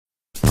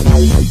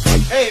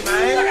Hey,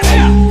 man.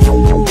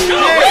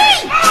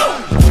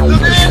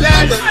 Look at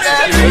that.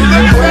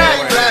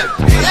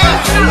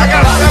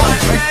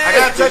 I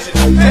gotta touch it.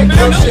 Take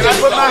no shit. I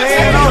put my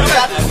hand on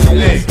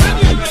it.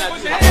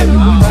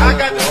 I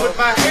got to put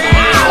my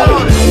hand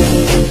on it.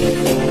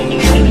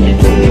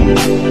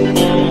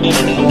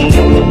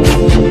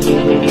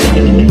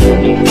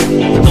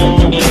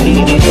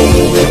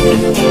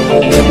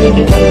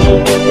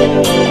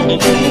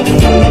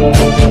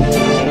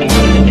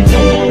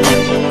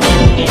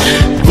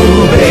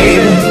 Ooh,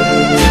 baby,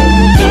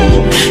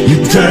 you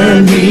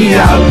turn me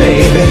out,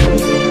 baby.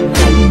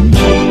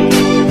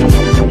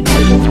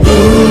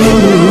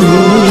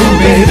 Ooh,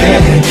 baby,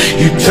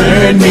 you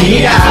turn me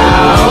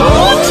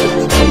out.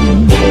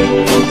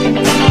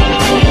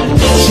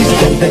 She's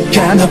got that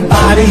kind of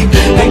body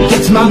that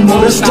gets my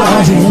motor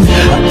started.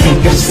 I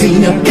think I've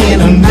seen her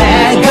in a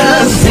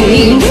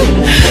magazine.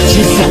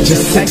 She's such a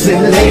sexy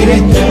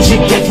lady, she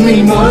gets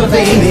me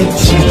motivated.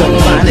 She's the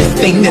finest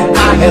thing that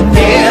I have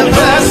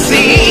ever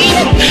seen.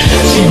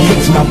 She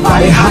makes my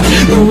body hot,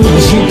 ooh,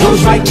 she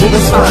goes right to the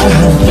spot.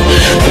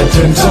 That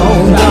turns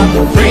on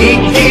the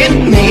freak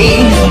in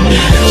me.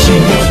 She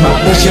makes my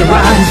pressure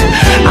rise,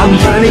 I'm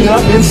burning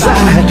up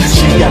inside.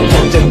 She got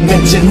the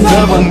dimensions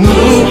of a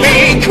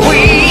movie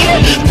queen.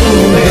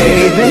 Ooh,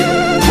 baby,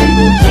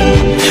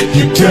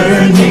 you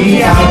turn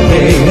me out,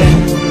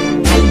 baby.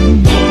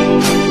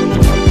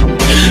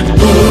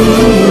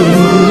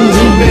 Ooh,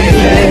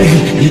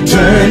 baby, you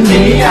turn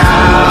me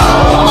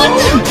out.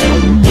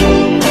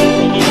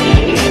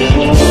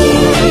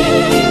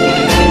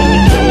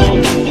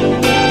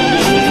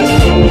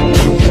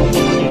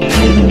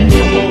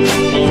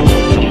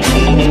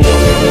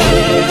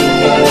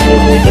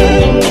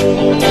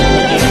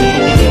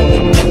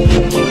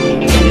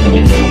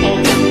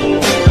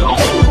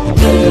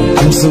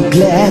 I'm so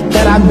glad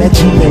that I met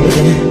you,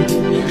 baby.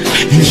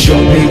 You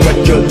showed me what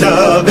your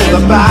love is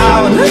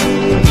about.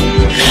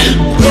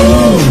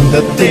 Ooh,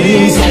 the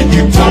things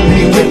you taught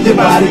me with your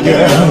body,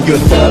 girl. Your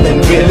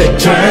loving really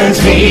turns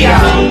me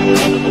out.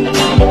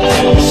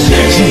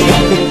 She's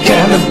got the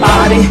kind of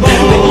body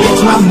that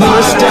gets my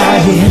mood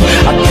started.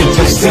 I can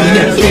just see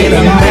it in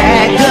a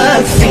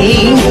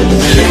magazine.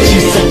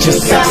 She's such a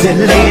sexy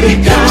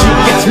lady, she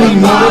gets me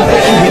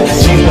motivated.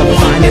 She's the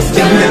finest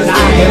thing that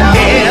I have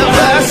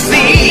ever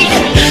seen.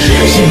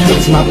 She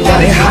makes my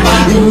body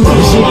hot, ooh,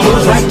 she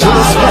goes right to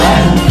the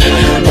spot.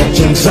 That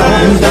turns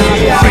on the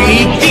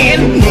freak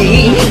in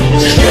me.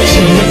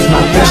 She makes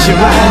my pressure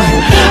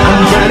rise,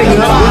 I'm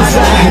burning up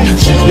inside.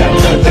 She's got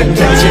the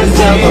dimensions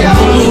of a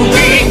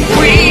movie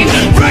queen.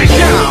 Right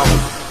now.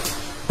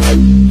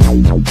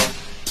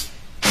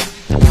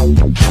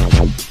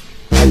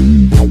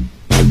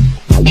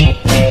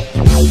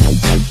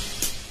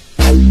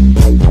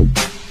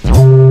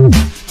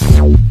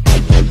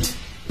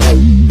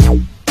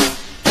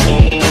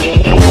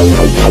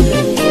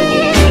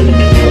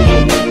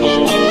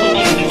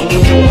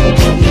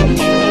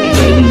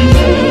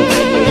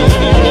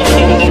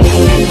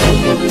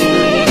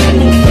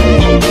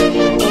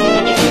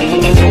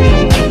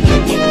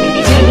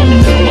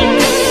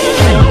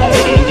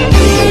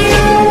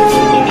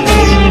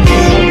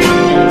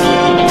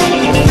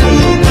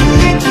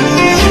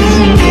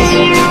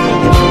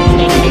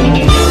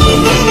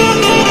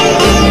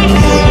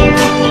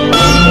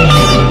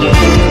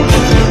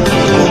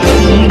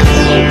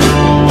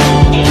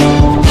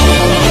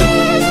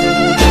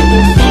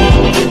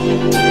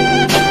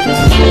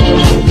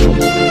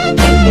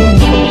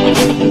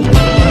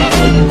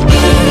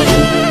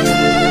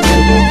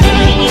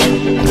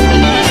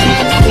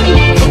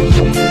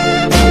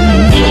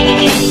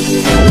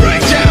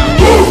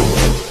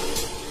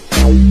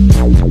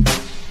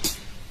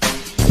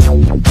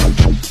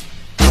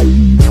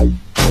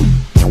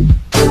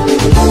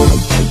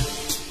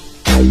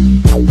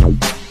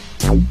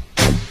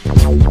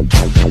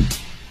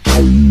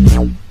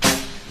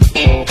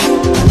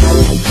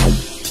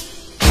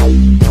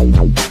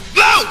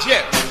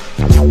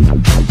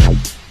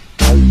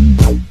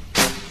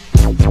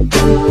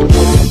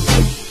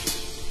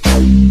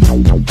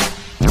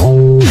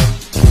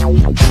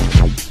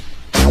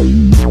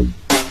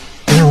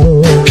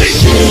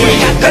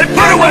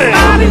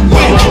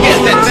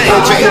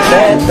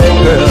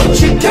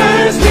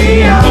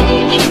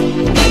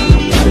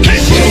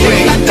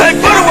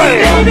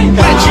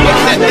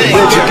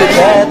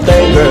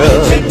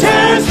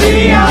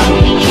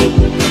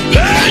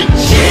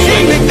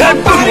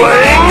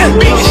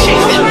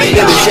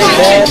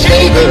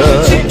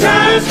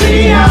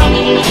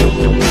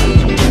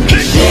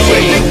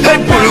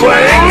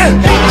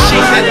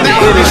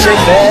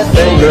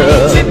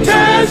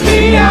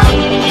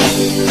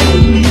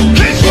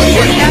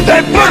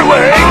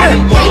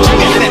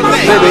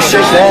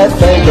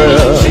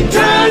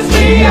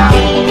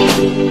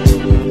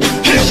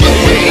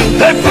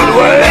 That foot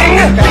away.